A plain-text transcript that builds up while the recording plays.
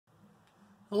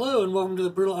Hello and welcome to the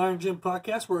Brutal Iron Gym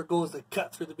podcast, where our goal is to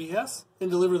cut through the BS and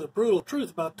deliver the brutal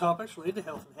truth about topics related to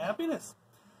health and happiness.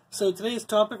 So today's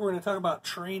topic, we're going to talk about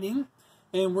training,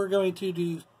 and we're going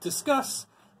to discuss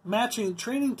matching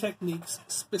training techniques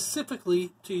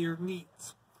specifically to your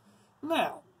needs.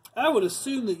 Now, I would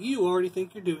assume that you already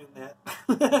think you're doing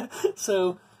that.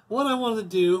 So what I wanted to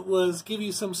do was give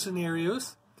you some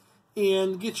scenarios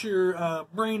and get your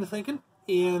brain thinking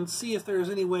and see if there's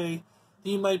any way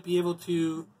you might be able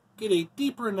to get a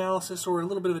deeper analysis or a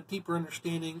little bit of a deeper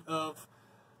understanding of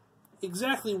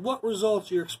exactly what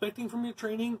results you're expecting from your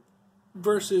training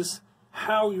versus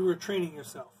how you are training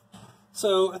yourself.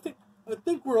 So I think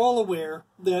we're all aware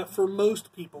that for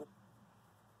most people,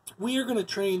 we are going to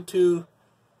train to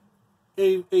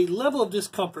a level of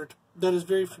discomfort that is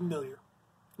very familiar.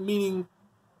 Meaning,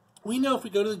 we know if we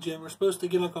go to the gym, we're supposed to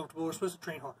get uncomfortable, we're supposed to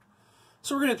train hard.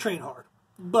 So we're going to train hard.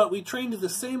 But we train to the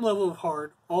same level of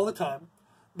hard all the time.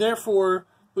 Therefore,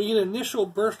 we get an initial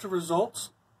burst of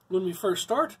results when we first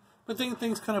start, but then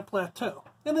things kind of plateau.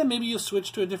 And then maybe you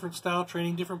switch to a different style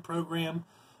training, different program.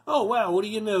 Oh, wow, what do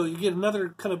you know? You get another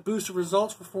kind of boost of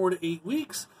results for 4 to 8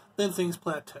 weeks, then things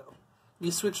plateau.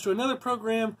 You switch to another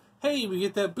program, hey, we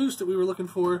get that boost that we were looking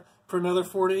for another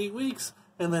 4 to 8 weeks,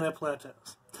 and then it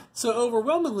plateaus. So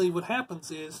overwhelmingly what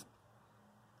happens is,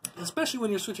 especially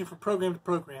when you're switching from program to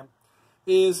program,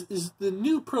 is the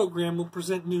new program will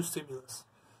present new stimulus.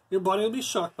 Your body will be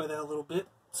shocked by that a little bit,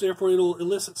 so therefore it'll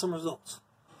elicit some results.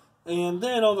 And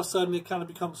then all of a sudden it kind of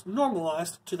becomes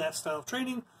normalized to that style of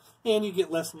training, and you get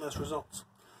less and less results.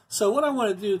 So what I want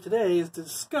to do today is to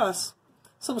discuss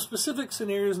some specific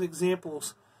scenarios and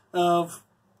examples of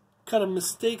kind of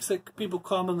mistakes that people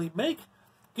commonly make,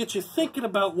 get you thinking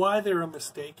about why they're a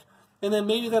mistake, and then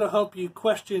maybe that'll help you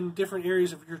question different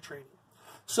areas of your training.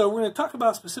 So we're going to talk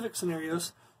about specific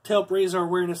scenarios to help raise our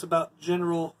awareness about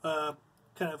general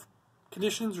kind of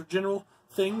conditions or general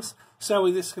things, so that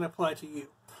way this can apply to you.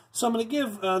 So I'm going to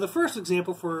give the first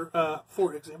example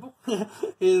for example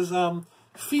is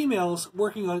females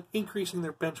working on increasing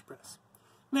their bench press.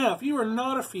 Now, if you are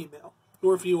not a female,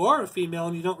 or if you are a female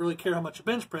and you don't really care how much you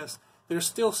bench press, there's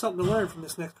still something to learn from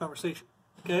this next conversation.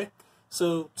 Okay,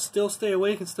 so still stay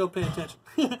awake and still pay attention.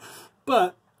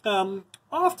 But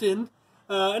often.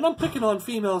 And I'm picking on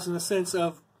females in the sense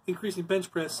of increasing bench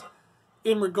press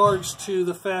in regards to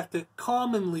the fact that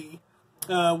commonly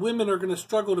women are going to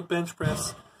struggle to bench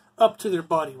press up to their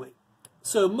body weight.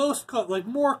 So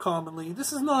more commonly,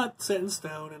 this is not set in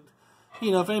stone. And,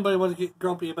 you know, if anybody wants to get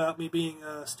grumpy about me being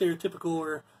stereotypical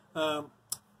or,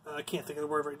 I can't think of the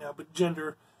word right now, but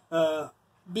gender,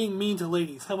 being mean to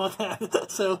ladies. How about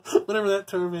that? So whatever that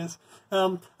term is.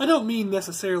 I don't mean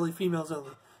necessarily females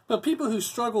only. But people who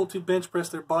struggle to bench press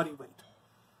their body weight,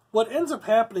 what ends up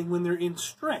happening when they're in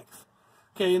strength,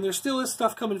 okay, and there still is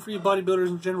stuff coming for you bodybuilders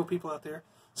and general people out there,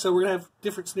 so we're going to have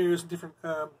different scenarios and different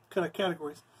kind of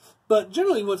categories. But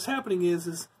generally what's happening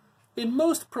is in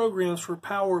most programs for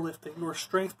powerlifting or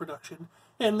strength production,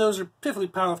 and those are typically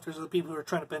powerlifters are the people who are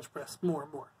trying to bench press more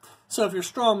and more. So if you're a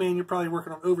strong man, you're probably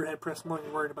working on overhead press more than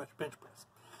you're worried about your bench press.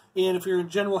 And if you're in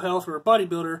general health or a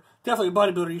bodybuilder, definitely a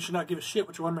bodybuilder, you should not give a shit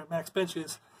what your 1 minute max bench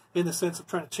is, in the sense of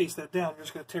trying to chase that down. You're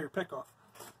just going to tear your pec off.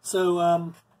 So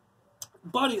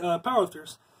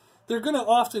powerlifters, they're going to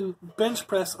often bench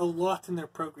press a lot in their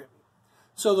programming.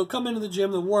 So they'll come into the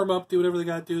gym, they'll warm up, do whatever they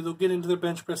got to do, they'll get into their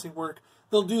bench pressing work,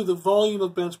 they'll do the volume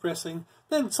of bench pressing,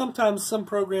 then sometimes some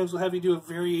programs will have you do a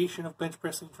variation of bench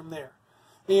pressing from there.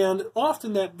 And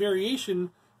often that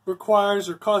variation requires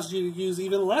or causes you to use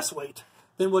even less weight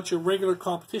than what your regular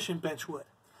competition bench would.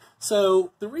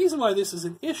 So the reason why this is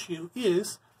an issue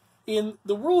is, in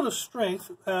the world of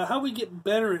strength, how we get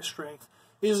better at strength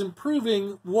is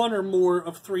improving one or more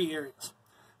of 3 areas.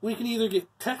 We can either get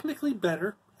technically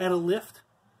better at a lift,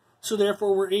 so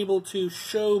therefore we're able to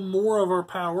show more of our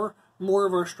power, more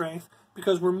of our strength,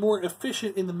 because we're more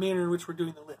efficient in the manner in which we're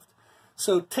doing the lift.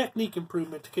 So technique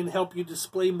improvement can help you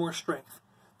display more strength.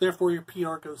 Therefore your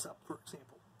PR goes up, for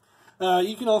example.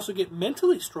 You can also get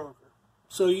mentally stronger.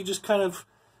 So you just kind of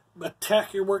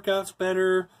attack your workouts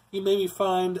better. You maybe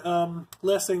find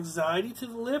less anxiety to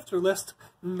the lift or less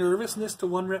nervousness to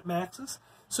 1 rep maxes.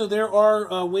 So there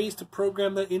are ways to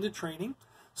program that into training.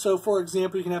 So for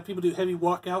example, you can have people do heavy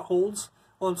walkout holds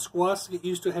on squats to get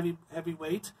used to heavy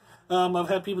weight. I've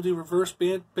had people do reverse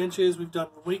benches. We've done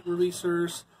weight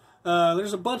releasers.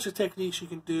 There's a bunch of techniques you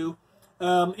can do.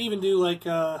 Even do like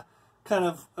kind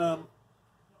of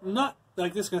not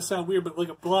like, this is going to sound weird, but like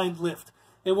a blind lift.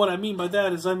 And what I mean by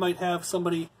that is I might have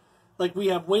somebody, like we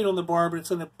have weight on the bar, but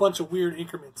it's in a bunch of weird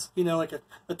increments. You know, like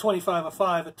a 25, a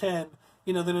 5, a 10,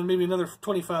 you know, then maybe another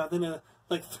 25, then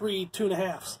like 3,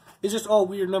 2.5s. It's just all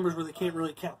weird numbers where they can't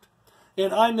really count.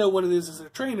 And I know what it is as a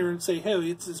trainer and say, hey,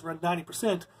 it's around 90%.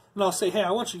 And I'll say, hey,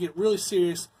 I want you to get really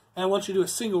serious, and I want you to do a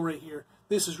single right here.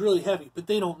 This is really heavy, but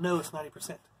they don't know it's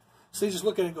 90%. So they just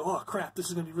look at it and go, oh, crap, this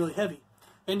is going to be really heavy.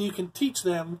 And you can teach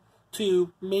them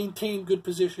to maintain good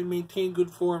position, maintain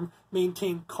good form,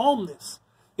 maintain calmness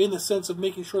in the sense of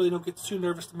making sure they don't get too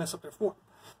nervous to mess up their form.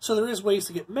 So there is ways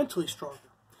to get mentally stronger.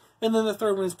 And then the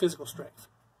third one is physical strength.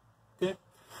 Okay?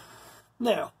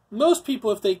 Now, most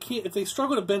people, if they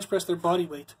struggle to bench press their body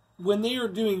weight, when they are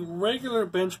doing regular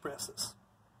bench presses,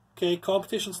 okay,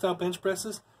 competition-style bench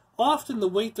presses, often the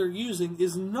weight they're using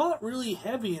is not really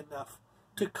heavy enough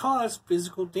to cause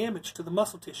physical damage to the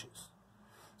muscle tissues.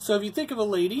 So if you think of a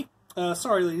lady,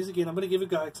 sorry ladies, again, I'm going to give a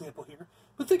guy example here,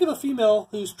 but think of a female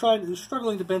who's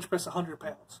struggling to bench press 100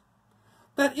 pounds.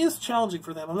 That is challenging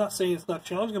for them. I'm not saying it's not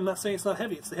challenging. I'm not saying it's not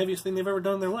heavy. It's the heaviest thing they've ever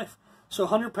done in their life. So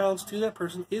 100 pounds to that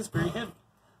person is very heavy.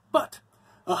 But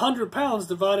 100 pounds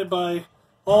divided by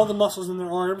all the muscles in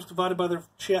their arms, divided by their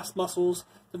chest muscles,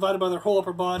 divided by their whole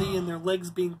upper body and their legs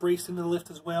being braced into the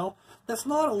lift as well, that's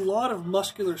not a lot of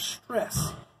muscular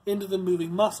stress into the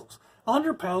moving muscles.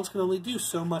 100 pounds can only do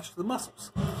so much to the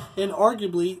muscles, and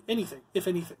arguably anything, if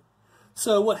anything.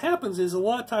 So what happens is a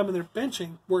lot of time in their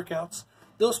benching workouts,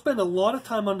 they'll spend a lot of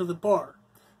time under the bar,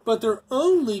 but they're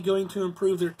only going to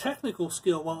improve their technical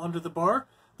skill while under the bar.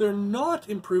 They're not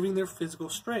improving their physical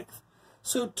strength.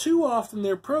 So too often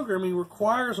their programming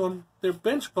requires on their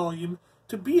bench volume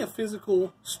to be a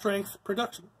physical strength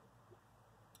production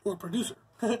or producer.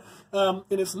 And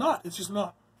it's not. It's just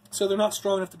not. So they're not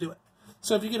strong enough to do it.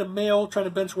 So if you get a male trying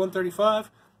to bench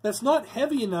 135, that's not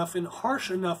heavy enough and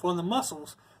harsh enough on the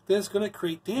muscles that it's going to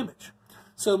create damage.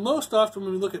 So most often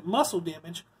when we look at muscle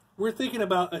damage, we're thinking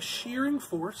about a shearing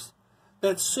force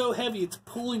that's so heavy it's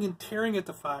pulling and tearing at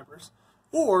the fibers,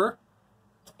 or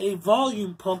a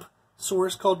volume pump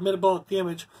source called metabolic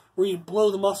damage, where you blow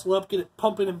the muscle up, get it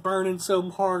pumping and burning so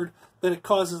hard that it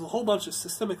causes a whole bunch of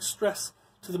systemic stress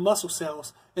to the muscle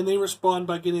cells, and they respond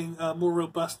by getting more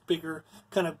robust, bigger,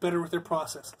 kind of better with their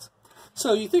processes.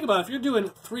 So you think about it, if you're doing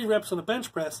 3 reps on a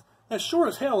bench press, that sure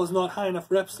as hell is not high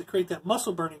enough reps to create that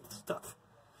muscle burning stuff.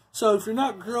 So if you're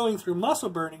not growing through muscle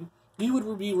burning, you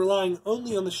would be relying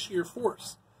only on the shear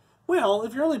force. Well,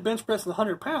 if you're only bench pressing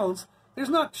 100 pounds, there's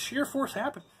not shear force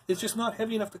happening. It's just not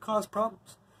heavy enough to cause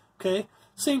problems. Okay?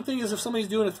 Same thing as if somebody's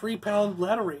doing a 3-pound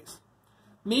ladder raise.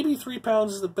 Maybe 3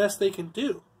 pounds is the best they can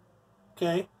do.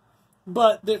 Okay?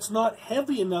 But it's not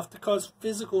heavy enough to cause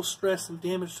physical stress and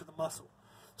damage to the muscle.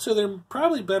 So they're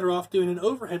probably better off doing an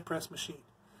overhead press machine,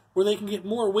 where they can get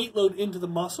more weight load into the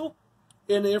muscle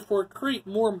and therefore create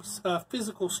more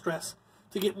physical stress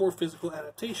to get more physical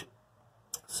adaptation.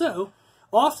 So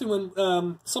often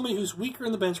when somebody who's weaker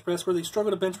in the bench press, where they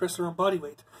struggle to bench press their own body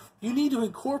weight, you need to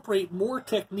incorporate more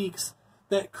techniques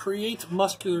that create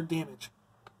muscular damage.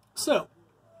 So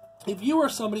if you are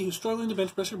somebody who's struggling to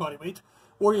bench press your body weight,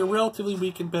 or you're relatively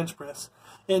weak in bench press,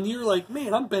 and you're like,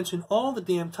 man, I'm benching all the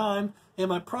damn time, and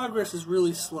my progress is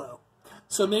really slow.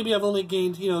 So maybe I've only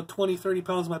gained, 20, 30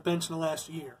 pounds on my bench in the last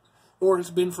year, or it's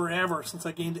been forever since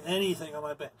I gained anything on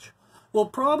my bench. Well,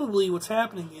 probably what's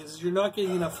happening is you're not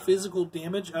getting enough physical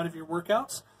damage out of your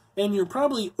workouts, and you're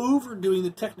probably overdoing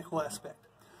the technical aspect.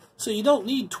 So you don't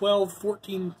need 12,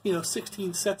 14,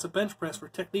 16 sets of bench press for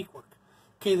technique work.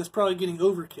 Okay, that's probably getting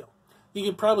overkill. You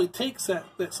can probably take some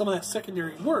of that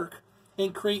secondary work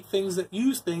and create things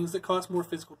that cause more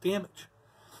physical damage.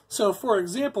 So, for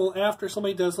example, after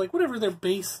somebody does whatever their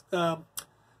base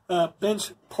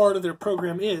bench part of their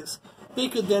program is, they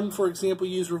could then, for example,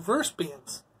 use reverse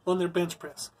bands on their bench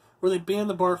press, where they band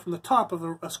the bar from the top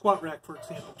of a squat rack, for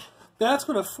example. That's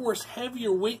going to force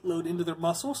heavier weight load into their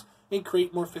muscles and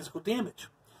create more physical damage.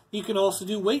 You can also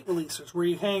do weight releasers, where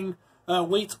you hang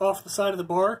weights off the side of the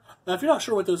bar. Now, if you're not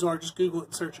sure what those are, just Google it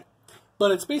and search it.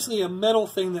 But it's basically a metal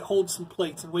thing that holds some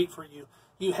plates and weight for you.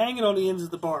 You hang it on the ends of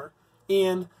the bar,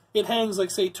 and it hangs,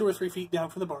 say, 2 or 3 feet down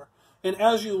from the bar. And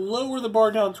as you lower the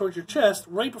bar down towards your chest,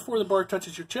 right before the bar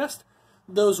touches your chest,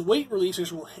 those weight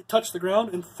releasers will touch the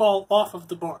ground and fall off of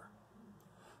the bar.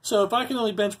 So if I can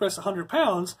only bench press 100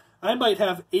 pounds, I might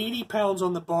have 80 pounds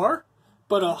on the bar,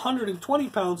 but 120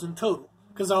 pounds in total,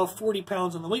 because I'll have 40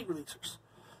 pounds on the weight releasers.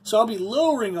 So I'll be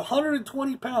lowering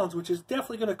 120 pounds, which is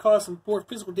definitely going to cause some more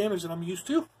physical damage than I'm used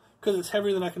to, because it's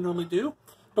heavier than I can normally do.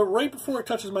 But right before it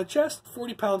touches my chest,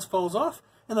 40 pounds falls off,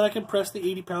 and then I can press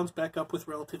the 80 pounds back up with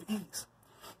relative ease.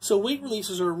 So weight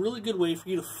releases are a really good way for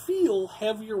you to feel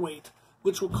heavier weight,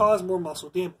 which will cause more muscle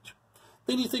damage.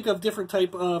 Then you think of different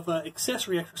type of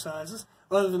accessory exercises,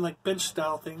 other than bench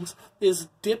style things, is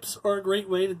dips are a great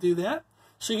way to do that.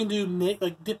 So you can do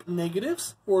like dip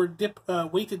negatives or dip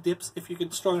weighted dips if you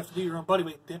can strong enough to do your own body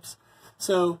weight dips.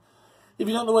 So if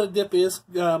you don't know what a dip is,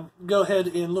 go ahead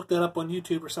and look that up on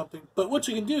YouTube or something. But what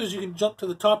you can do is you can jump to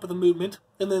the top of the movement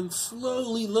and then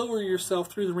slowly lower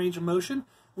yourself through the range of motion,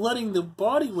 letting the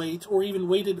body weight, or even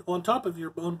weighted on top of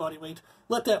your own body weight,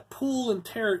 let that pull and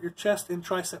tear at your chest and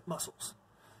tricep muscles.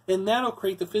 And that'll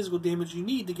create the physical damage you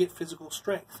need to get physical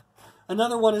strength.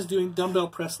 Another one is doing dumbbell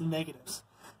press negatives,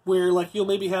 where like you'll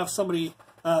maybe have somebody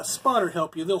spotter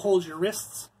help you. They'll hold your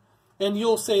wrists, and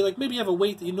you'll say, like, maybe you have a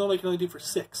weight that you normally can only do for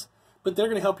 6, but they're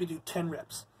going to help you do 10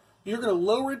 reps. You're going to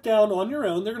lower it down on your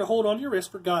own. They're going to hold on your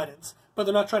wrist for guidance, but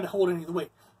they're not trying to hold any of the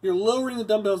weight. You're lowering the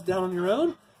dumbbells down on your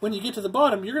own. When you get to the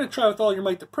bottom, you're going to try with all your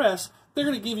might to press. They're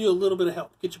going to give you a little bit of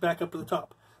help, get you back up to the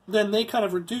top. Then they kind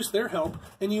of reduce their help,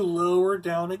 and you lower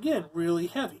down again, really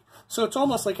heavy. So it's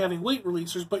almost like having weight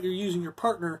releasers, but you're using your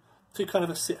partner to kind of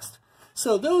assist.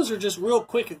 So those are just real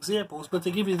quick examples, but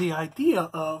they give you the idea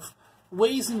of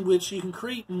ways in which you can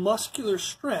create muscular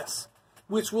stress,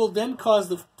 which will then cause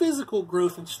the physical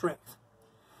growth and strength.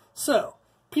 So,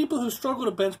 people who struggle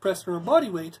to bench press their own body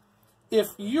weight,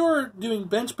 if you're doing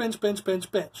bench,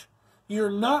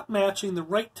 you're not matching the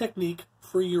right technique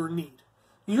for your need.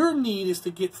 Your need is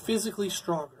to get physically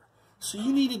stronger. So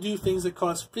you need to do things that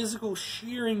cause physical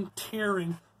shearing,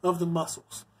 tearing of the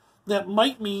muscles. That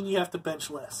might mean you have to bench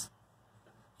less.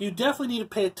 You definitely need to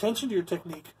pay attention to your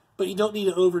technique, but you don't need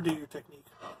to overdo your technique.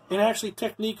 And actually,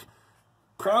 technique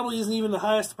probably isn't even the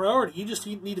highest priority. You just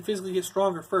need to physically get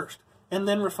stronger first, and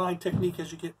then refine technique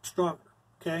as you get stronger.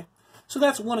 Okay? So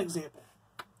that's one example.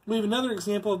 We have another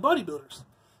example of bodybuilders.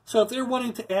 So if they're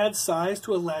wanting to add size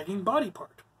to a lagging body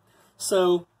part,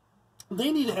 so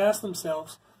they need to ask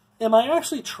themselves, am I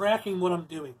actually tracking what I'm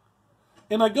doing?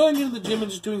 Am I going into the gym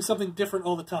and just doing something different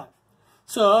all the time?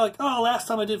 So like, oh, last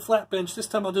time I did flat bench, this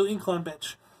time I'll do incline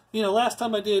bench. Last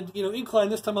time I did, incline,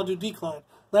 this time I'll do decline.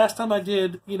 Last time I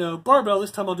did, barbell,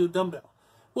 this time I'll do dumbbell.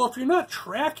 Well, if you're not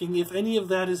tracking if any of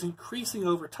that is increasing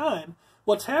over time,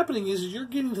 what's happening is you're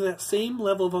getting to that same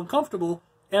level of uncomfortable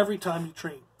every time you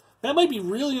train. That might be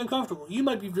really uncomfortable. You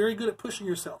might be very good at pushing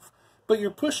yourself, but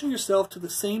you're pushing yourself to the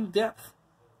same depth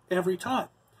every time.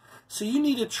 So you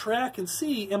need to track and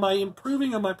see, am I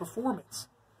improving on my performance?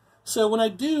 So when I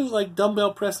do like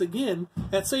dumbbell press again,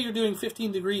 let's say you're doing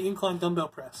 15-degree incline dumbbell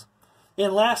press,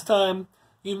 and last time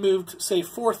you moved, say,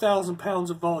 4,000 pounds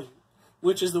of volume,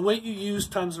 which is the weight you use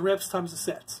times the reps times the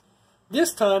sets.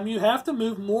 This time you have to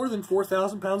move more than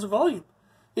 4,000 pounds of volume.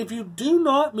 If you do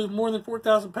not move more than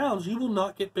 4,000 pounds, you will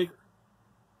not get bigger.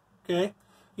 Okay?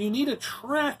 You need to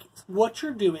track what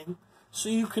you're doing so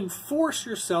you can force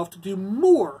yourself to do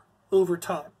more over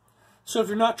time. So if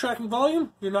you're not tracking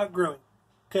volume, you're not growing.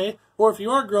 Okay? Or if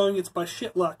you are growing, it's by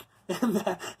shit luck,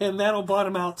 and that'll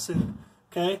bottom out soon.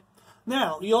 Okay?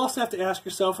 Now, you also have to ask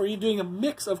yourself, are you doing a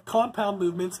mix of compound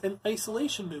movements and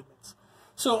isolation movements?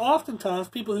 So oftentimes,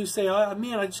 people who say, oh,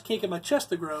 man, I just can't get my chest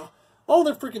to grow, all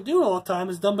they're freaking doing all the time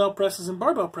is dumbbell presses and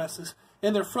barbell presses,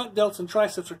 and their front delts and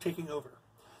triceps are taking over.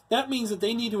 That means that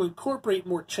they need to incorporate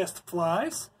more chest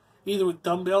flies, either with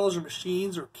dumbbells or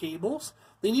machines or cables.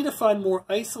 They need to find more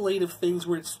isolative things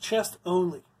where it's chest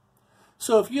only.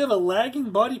 So if you have a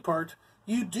lagging body part,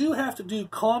 you do have to do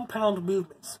compound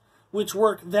movements, which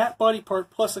work that body part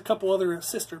plus a couple other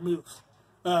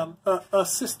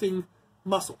assisting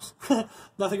muscles.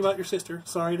 Nothing about your sister.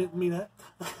 Sorry, I didn't mean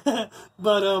that.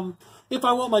 But if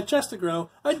I want my chest to grow,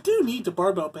 I do need to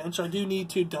barbell bench. I do need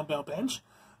to dumbbell bench.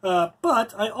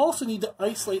 But I also need to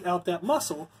isolate out that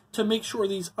muscle to make sure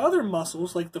these other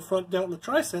muscles, like the front delt and the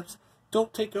triceps,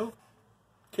 don't take over.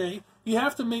 Okay? You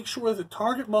have to make sure the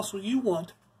target muscle you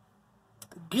want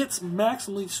gets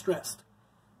maximally stressed.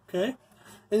 Okay?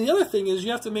 And the other thing is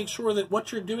you have to make sure that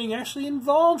what you're doing actually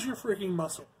involves your freaking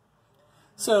muscle.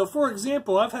 So, for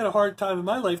example, I've had a hard time in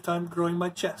my lifetime growing my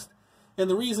chest. And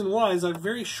the reason why is I have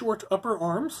very short upper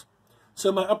arms.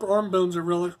 So my upper arm bones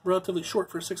are relatively short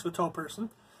for a 6-foot-tall person.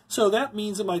 So that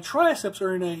means that my triceps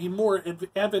are in a more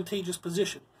advantageous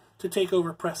position to take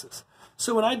over presses.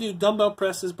 So when I do dumbbell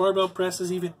presses, barbell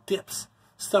presses, even dips,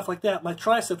 stuff like that, my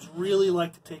triceps really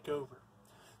like to take over.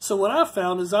 So what I've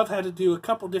found is I've had to do a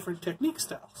couple different technique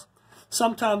styles.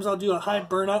 Sometimes I'll do a high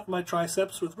burnout in my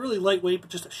triceps with really lightweight,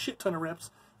 but just a shit ton of reps,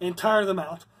 and tire them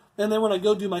out. And then when I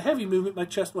go do my heavy movement, my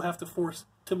chest will have to force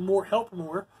to help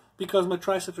more because my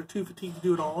triceps are too fatigued to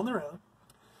do it all on their own.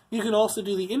 You can also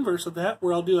do the inverse of that,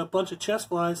 where I'll do a bunch of chest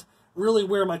flies, really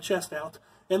wear my chest out,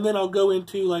 and then I'll go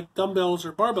into like dumbbells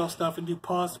or barbell stuff and do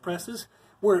paused presses,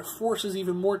 where it forces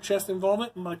even more chest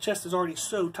involvement, and my chest is already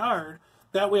so tired,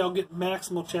 that way I'll get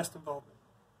maximal chest involvement.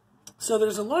 So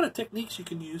there's a lot of techniques you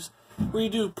can use, where you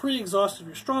do pre-exhaust of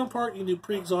your strong part, you can do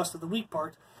pre-exhaust of the weak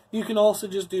part. You can also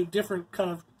just do different kind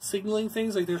of signaling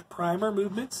things, like there's primer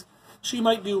movements. So you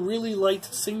might do really light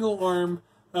single arm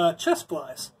chest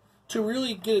flies to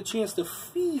really get a chance to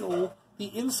feel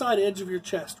the inside edge of your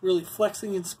chest, really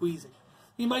flexing and squeezing.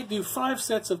 You might do 5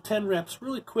 sets of 10 reps,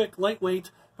 really quick,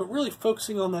 lightweight, but really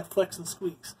focusing on that flex and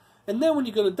squeeze. And then when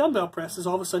you go to dumbbell presses,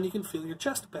 all of a sudden you can feel your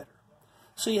chest better.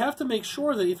 So you have to make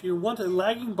sure that if you want a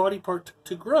lagging body part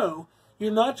to grow,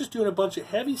 you're not just doing a bunch of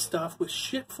heavy stuff with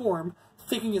shit form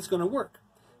thinking it's going to work.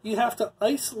 You have to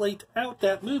isolate out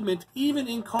that movement even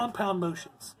in compound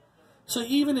motions. So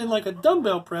even in like a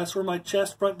dumbbell press where my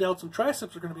chest, front delts, and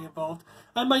triceps are going to be involved,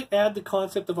 I might add the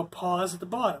concept of a pause at the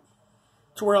bottom.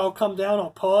 To where I'll come down, I'll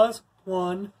pause,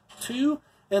 1, 2,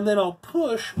 and then I'll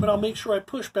push, but I'll make sure I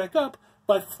push back up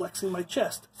by flexing my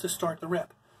chest to start the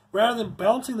rep. Rather than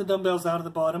bouncing the dumbbells out of the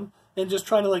bottom and just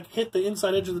trying to like hit the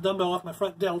inside edge of the dumbbell off my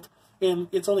front delt, and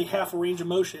it's only half a range of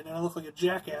motion, and I look like a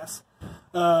jackass.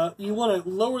 You want to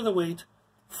lower the weight,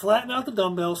 flatten out the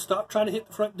dumbbell, stop trying to hit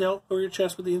the front delt or your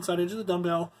chest with the inside edge of the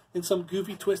dumbbell in some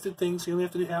goofy twisted thing so you only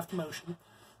have to do half the motion.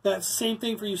 That same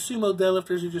thing for you sumo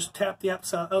deadlifters who just tap the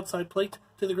outside plate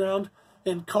to the ground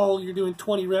and call you're doing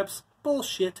 20 reps.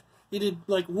 Bullshit. You did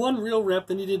like 1 real rep,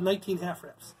 then you did 19 half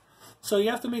reps. So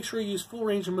you have to make sure you use full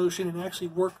range of motion and actually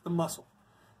work the muscle.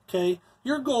 Okay?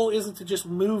 Your goal isn't to just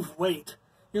move weight.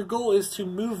 Your goal is to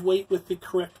move weight with the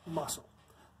correct muscle.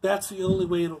 That's the only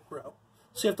way it'll grow.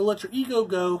 So you have to let your ego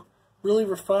go, really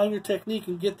refine your technique,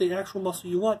 and get the actual muscle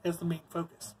you want as the main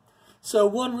focus. So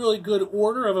one really good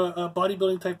order of a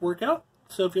bodybuilding type workout,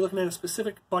 so if you're looking at a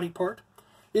specific body part,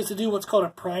 is to do what's called a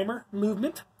primer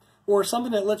movement, or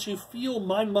something that lets you feel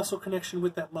mind-muscle connection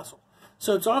with that muscle.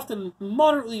 So it's often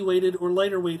moderately weighted or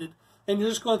lighter weighted, and you're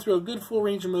just going through a good full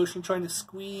range of motion trying to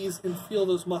squeeze and feel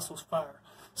those muscles fire.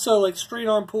 So like straight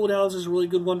arm pull downs is a really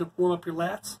good one to warm up your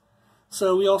lats.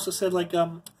 So we also said like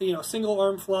single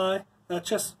arm fly,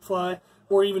 chest fly,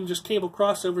 or even just cable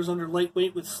crossovers under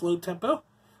lightweight with slow tempo,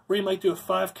 where you might do a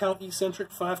 5 count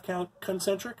eccentric, 5 count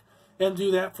concentric, and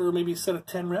do that for maybe a set of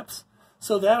 10 reps.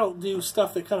 So that'll do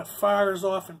stuff that kind of fires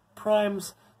off and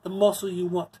primes the muscle you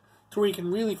want, to where you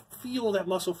can really feel that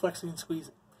muscle flexing and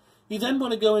squeezing. You then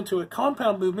want to go into a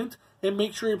compound movement and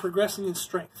make sure you're progressing in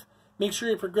strength. Make sure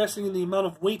you're progressing in the amount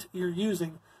of weight you're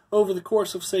using over the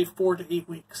course of, say, 4 to 8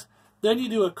 weeks. Then you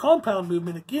do a compound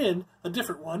movement again, a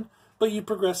different one, but you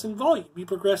progress in volume. You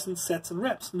progress in sets and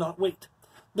reps, not weight.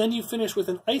 Then you finish with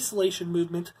an isolation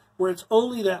movement where it's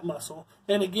only that muscle,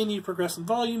 and again you progress in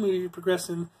volume, or you progress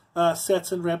in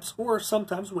sets and reps, or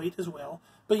sometimes weight as well,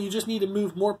 but you just need to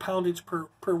move more poundage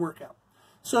per workout.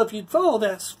 So if you follow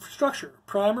that structure,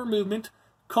 primer movement,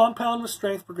 compound with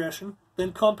strength progression,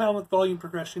 then compound with volume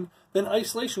progression, then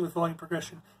isolation with volume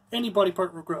progression, any body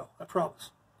part will grow, I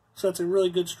promise. So that's a really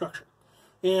good structure.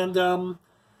 And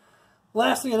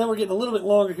lastly, and then we're getting a little bit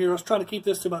longer here, I was trying to keep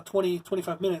this to about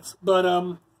 20-25 minutes,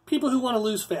 but people who want to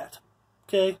lose fat,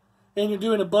 okay, and you're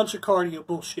doing a bunch of cardio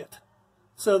bullshit,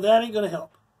 so that ain't going to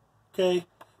help, okay?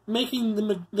 Making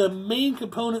the main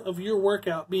component of your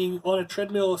workout being on a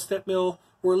treadmill, a step mill,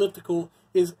 or elliptical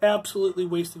is absolutely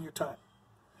wasting your time.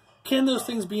 Can those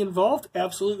things be involved?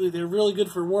 Absolutely. They're really good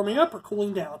for warming up or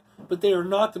cooling down, but they are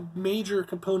not the major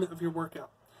component of your workout.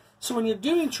 So when you're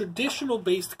doing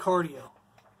traditional-based cardio,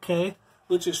 okay,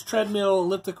 which is treadmill,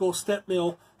 elliptical, step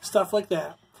mill, stuff like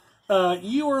that,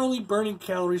 you are only burning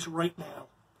calories right now.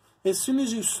 As soon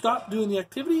as you stop doing the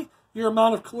activity, your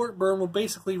amount of caloric burn will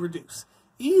basically reduce.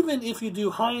 Even if you do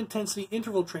high-intensity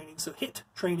interval training, so HIIT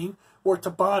training or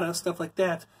Tabata, stuff like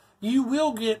that, you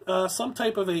will get some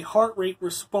type of a heart rate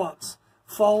response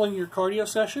following your cardio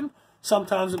session.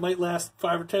 Sometimes it might last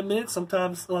 5 or 10 minutes.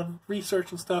 Sometimes on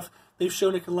research and stuff, they've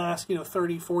shown it can last,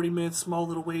 30, 40 minutes, small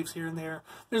little waves here and there.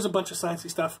 There's a bunch of sciencey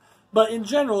stuff. But in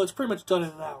general, it's pretty much done in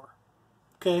an hour.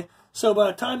 Okay? So by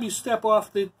the time you step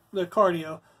off the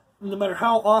cardio, no matter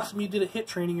how awesome you did a HIIT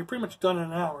training, you're pretty much done in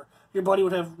an hour. Your body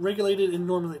would have regulated and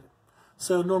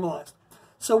normalized.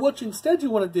 So what instead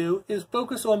you want to do is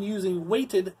focus on using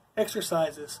weighted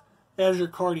exercises as your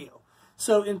cardio.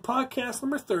 So in podcast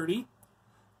number 30,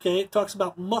 okay, it talks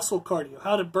about muscle cardio,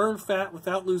 how to burn fat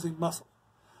without losing muscle.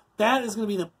 That is going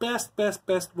to be the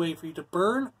best way for you to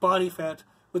burn body fat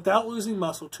without losing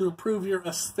muscle to improve your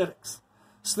aesthetics.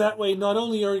 So that way, not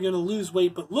only are you going to lose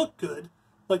weight but look good,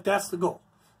 like that's the goal.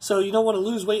 So you don't want to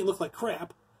lose weight and look like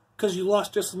crap because you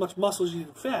lost just as much muscle as you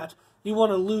did fat. You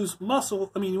want to lose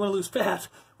fat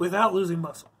without losing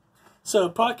muscle. So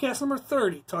podcast number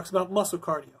 30 talks about muscle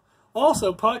cardio.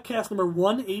 Also, podcast number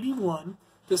 181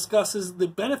 discusses the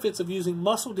benefits of using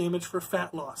muscle damage for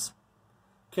fat loss.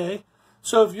 Okay?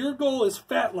 So if your goal is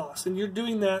fat loss and you're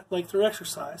doing that like through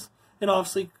exercise and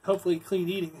obviously, hopefully clean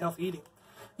eating, healthy eating,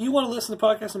 you want to listen to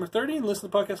podcast number 30 and listen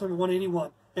to podcast number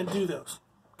 181 and do those.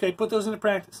 Okay, put those into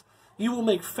practice. You will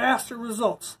make faster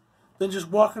results than just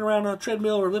walking around on a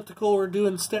treadmill or elliptical or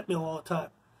doing step mill all the time.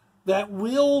 That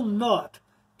will not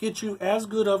get you as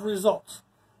good of results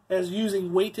as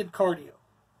using weighted cardio.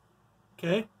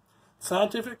 Okay?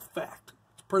 Scientific fact.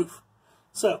 It's proof.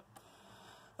 So,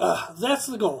 that's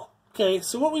the goal. Okay,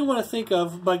 so what we want to think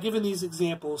of by giving these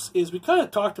examples is we kind of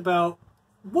talked about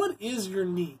what is your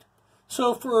need.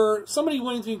 So for somebody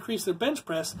wanting to increase their bench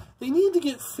press, they need to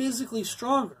get physically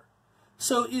stronger.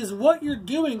 So is what you're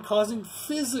doing causing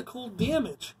physical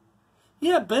damage?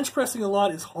 Yeah, bench pressing a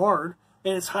lot is hard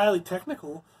and it's highly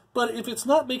technical, but if it's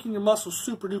not making your muscles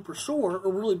super duper sore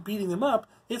or really beating them up,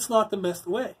 it's not the best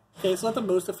way. Okay, it's not the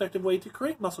most effective way to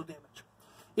create muscle damage.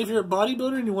 If you're a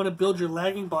bodybuilder and you want to build your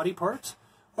lagging body parts,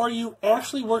 are you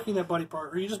actually working that body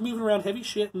part? Are you just moving around heavy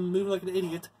shit and moving like an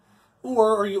idiot?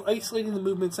 Or are you isolating the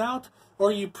movements out? Or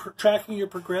are you tracking your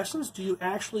progressions? Do you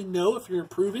actually know if you're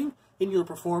improving in your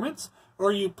performance? Or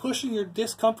are you pushing your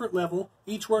discomfort level,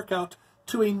 each workout,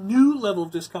 to a new level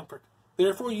of discomfort?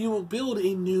 Therefore, you will build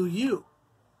a new you.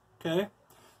 Okay?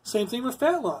 Same thing with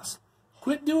fat loss.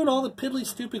 Quit doing all the piddly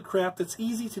stupid crap that's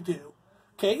easy to do.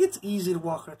 Okay? It's easy to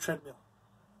walk on a treadmill.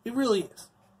 It really is.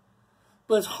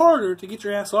 But it's harder to get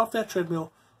your ass off that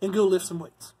treadmill and go lift some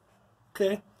weights.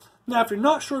 Okay? Now, if you're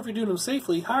not sure if you're doing them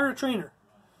safely, hire a trainer.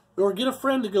 Or get a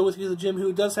friend to go with you to the gym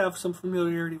who does have some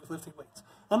familiarity with lifting weights.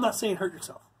 I'm not saying hurt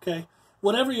yourself, okay?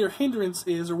 Whatever your hindrance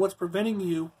is or what's preventing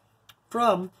you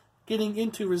from getting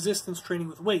into resistance training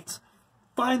with weights,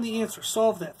 find the answer.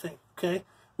 Solve that thing, okay?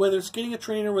 Whether it's getting a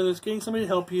trainer, whether it's getting somebody to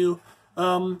help you.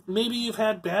 Maybe you've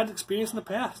had bad experience in the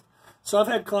past. So I've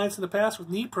had clients in the past with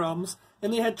knee problems,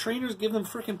 and they had trainers give them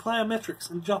freaking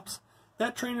plyometrics and jumps.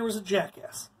 That trainer was a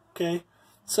jackass, okay?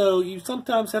 So you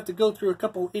sometimes have to go through a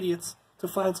couple idiots to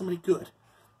find somebody good.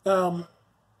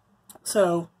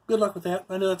 So good luck with that.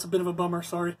 I know that's a bit of a bummer,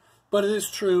 sorry. But it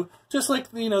is true. Just like,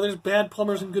 you know, there's bad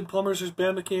plumbers and good plumbers, there's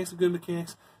bad mechanics and good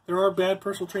mechanics. There are bad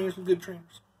personal trainers and good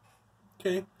trainers.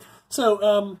 Okay?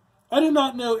 So, I do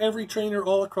not know every trainer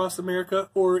all across America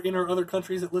or in our other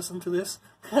countries that listen to this.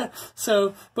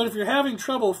 So, but if you're having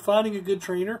trouble finding a good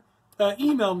trainer,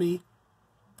 email me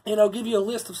and I'll give you a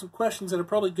list of some questions that are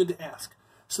probably good to ask.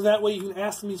 So that way you can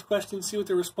ask them these questions, see what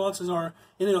their responses are,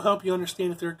 and it'll help you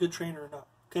understand if they're a good trainer or not.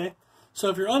 Okay? So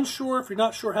if you're unsure, if you're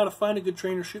not sure how to find a good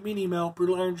trainer, shoot me an email,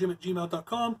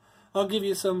 brutaliron@gmail.com. I'll give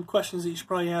you some questions that you should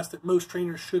probably ask that most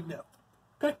trainers should know.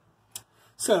 Okay?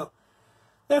 So,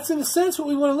 that's in a sense what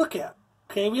we want to look at.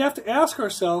 Okay? We have to ask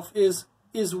ourselves is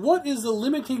what is the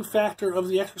limiting factor of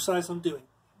the exercise I'm doing?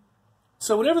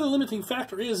 So whatever the limiting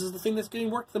factor is the thing that's getting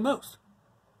worked the most.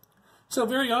 So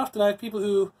very often I have people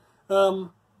who, here's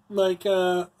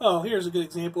a good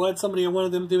example. I had somebody, I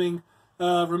wanted them doing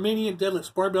Romanian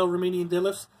deadlifts, barbell Romanian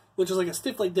deadlifts, which is like a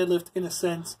stiff leg deadlift in a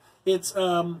sense. It's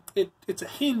a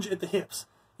hinge at the hips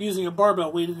using a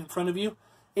barbell weighted in front of you,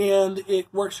 and it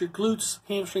works your glutes,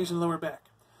 hamstrings, and lower back.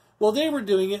 Well, they were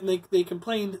doing it, and they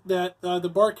complained that the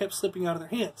bar kept slipping out of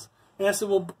their hands. And I said,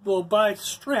 well, buy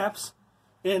straps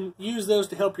and use those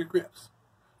to help your grip.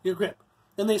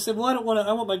 And they said, well,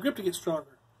 I want my grip to get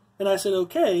stronger. And I said,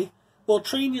 okay, well,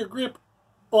 train your grip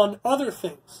on other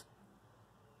things.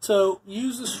 So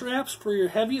use the straps for your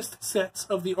heaviest sets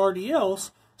of the RDLs,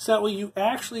 so that way you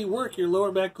actually work your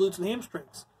lower back, glutes, and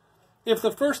hamstrings. If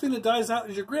the first thing that dies out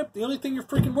is your grip, the only thing you're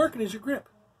freaking working is your grip.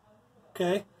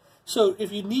 Okay? So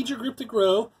if you need your grip to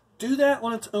grow, do that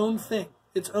on its own thing,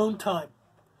 its own time.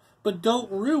 But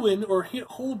don't ruin or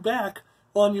hold back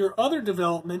on your other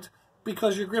development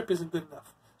because your grip isn't good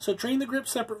enough. So train the grip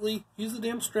separately, use the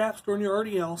damn straps during your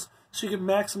RDLs so you can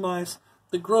maximize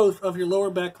the growth of your lower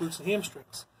back, glutes, and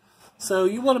hamstrings. So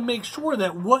you want to make sure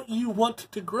that what you want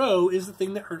to grow is the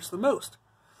thing that hurts the most.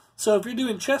 So if you're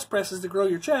doing chest presses to grow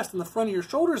your chest and the front of your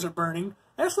shoulders are burning,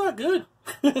 that's not good.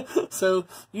 So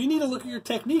you need to look at your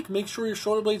technique. Make sure your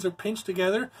shoulder blades are pinched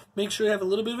together. Make sure you have a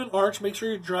little bit of an arch. Make sure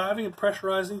you're driving and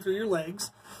pressurizing through your legs.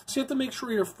 So you have to make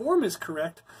sure your form is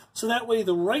correct. So that way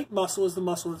the right muscle is the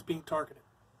muscle that's being targeted.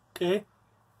 Okay?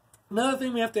 Another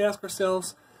thing we have to ask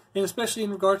ourselves, and especially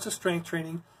in regards to strength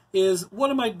training, is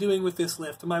what am I doing with this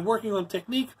lift? Am I working on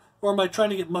technique or am I trying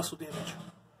to get muscle damage?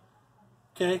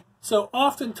 Okay? So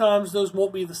oftentimes those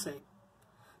won't be the same,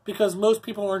 because most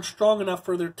people aren't strong enough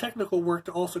for their technical work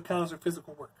to also count as their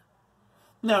physical work.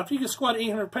 Now, if you can squat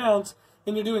 800 pounds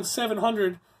and you're doing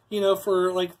 700,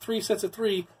 for like 3 sets of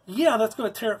 3, yeah, that's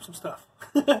going to tear up some stuff.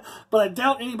 But I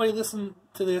doubt anybody listening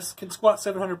to this can squat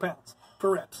 700 pounds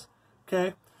for reps.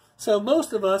 Okay? So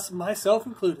most of us, myself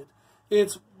included,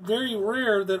 it's very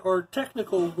rare that our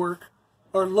technical work,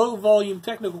 our low volume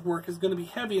technical work, is going to be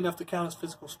heavy enough to count as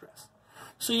physical stress.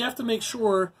 So you have to make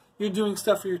sure you're doing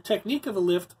stuff for your technique of a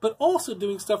lift, but also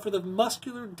doing stuff for the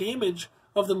muscular damage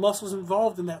of the muscles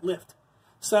involved in that lift.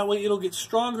 So that way it'll get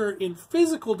stronger in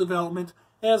physical development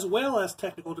as well as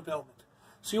technical development.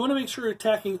 So you want to make sure you're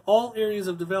attacking all areas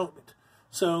of development.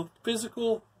 So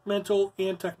physical, mental,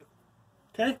 and technical.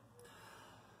 Okay?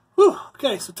 Whew.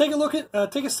 Okay, so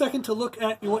take a second to look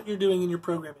at what you're doing in your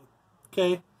programming.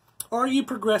 Okay? Are you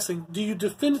progressing? Do you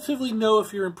definitively know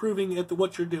if you're improving at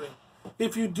what you're doing?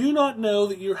 If you do not know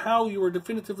that how you are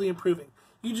definitively improving,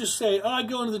 you just say, oh, I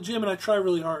go into the gym and I try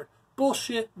really hard.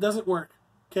 Bullshit, doesn't work.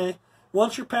 Okay?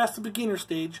 Once you're past the beginner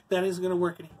stage, that isn't going to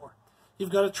work anymore. You've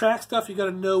got to track stuff. You've got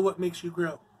to know what makes you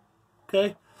grow.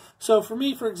 Okay? So for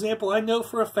me, for example, I know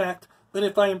for a fact that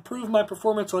if I improve my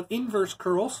performance on inverse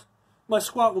curls, my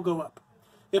squat will go up.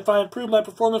 If I improve my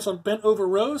performance on bent over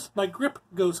rows, my grip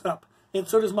goes up. And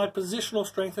so does my positional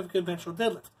strength of a conventional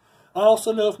deadlift. I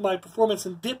also know if my performance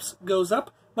in dips goes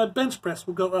up, my bench press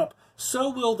will go up. So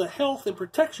will the health and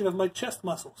protection of my chest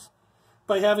muscles.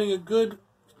 By having a good,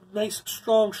 nice,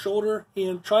 strong shoulder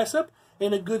and tricep,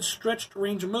 and a good stretched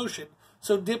range of motion.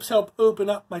 So dips help open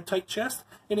up my tight chest,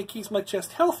 and it keeps my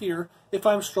chest healthier if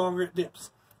I'm stronger at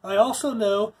dips. I also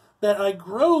know that I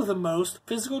grow the most,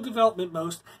 physical development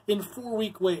most, in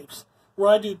 4-week waves, where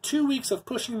I do 2 weeks of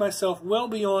pushing myself well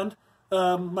beyond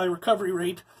my recovery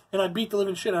rate, and I beat the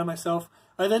living shit out of myself.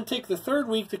 I then take the 3rd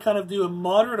week to kind of do a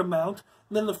moderate amount,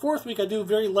 and then the 4th week I do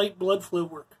very light blood flow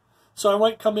work. So I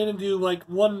might come in and do like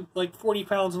 40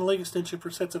 pounds in a leg extension for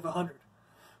sets of 100.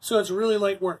 So it's really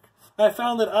light work. I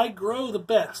found that I grow the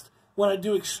best when I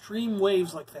do extreme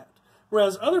waves like that.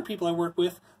 Whereas other people I work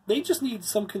with, they just need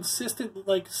some consistent,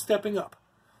 like, stepping up.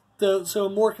 So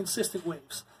more consistent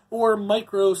waves. Or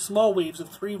micro, small waves of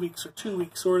 3 weeks or 2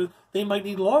 weeks. Or they might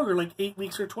need longer, like 8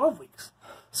 weeks or 12 weeks.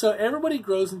 So everybody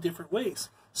grows in different ways.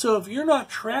 So if you're not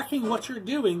tracking what you're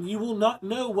doing, you will not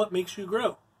know what makes you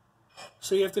grow.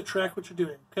 So you have to track what you're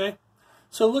doing, okay?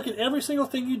 So look at every single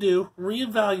thing you do,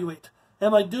 reevaluate.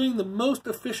 Am I doing the most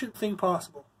efficient thing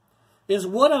possible? Is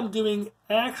what I'm doing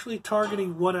actually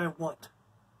targeting what I want?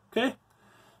 Okay?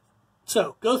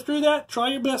 So go through that. Try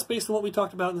your best based on what we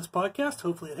talked about in this podcast.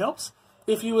 Hopefully it helps.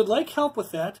 If you would like help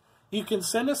with that, you can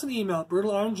send us an email at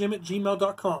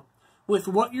brutalirongym@gmail.com with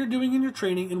what you're doing in your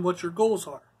training and what your goals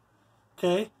are.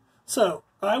 Okay? So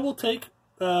I will take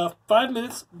 5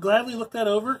 minutes, gladly look that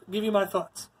over, give you my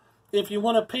thoughts. If you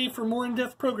want to pay for more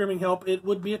in-depth programming help, it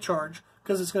would be a charge,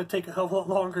 because it's going to take a hell of a lot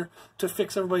longer to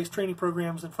fix everybody's training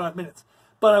programs in 5 minutes.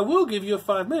 But I will give you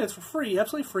 5 minutes for free,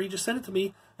 absolutely free. Just send it to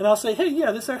me, and I'll say, hey,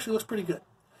 yeah, this actually looks pretty good.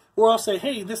 Or I'll say,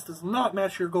 hey, this does not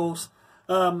match your goals.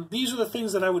 These are the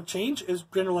things that I would change as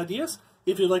general ideas.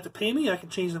 If you'd like to pay me, I can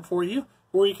change them for you,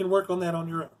 or you can work on that on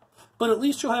your own. But at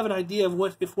least you'll have an idea of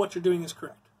if what you're doing is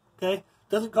correct. Okay?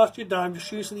 Doesn't cost you a dime. Just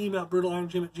shoot us an email at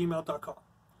brutalirongym@gmail.com.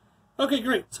 Okay,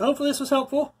 great. So hopefully this was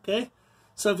helpful. Okay?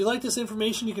 So if you like this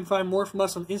information, you can find more from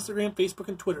us on Instagram, Facebook,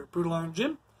 and Twitter, Brutal Iron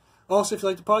Gym. Also, if you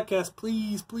like the podcast,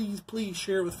 please, please, please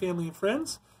share it with family and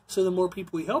friends. So the more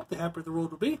people we help, the happier the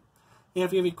world will be. And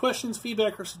if you have any questions,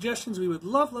 feedback, or suggestions, we would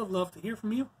love, love, love to hear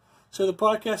from you. So the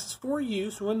podcast is for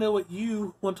you, so we want to know what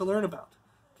you want to learn about.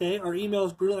 Okay? Our email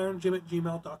is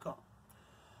brutalirongym@gmail.com.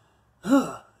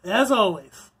 As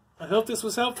always, I hope this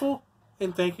was helpful,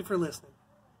 and thank you for listening.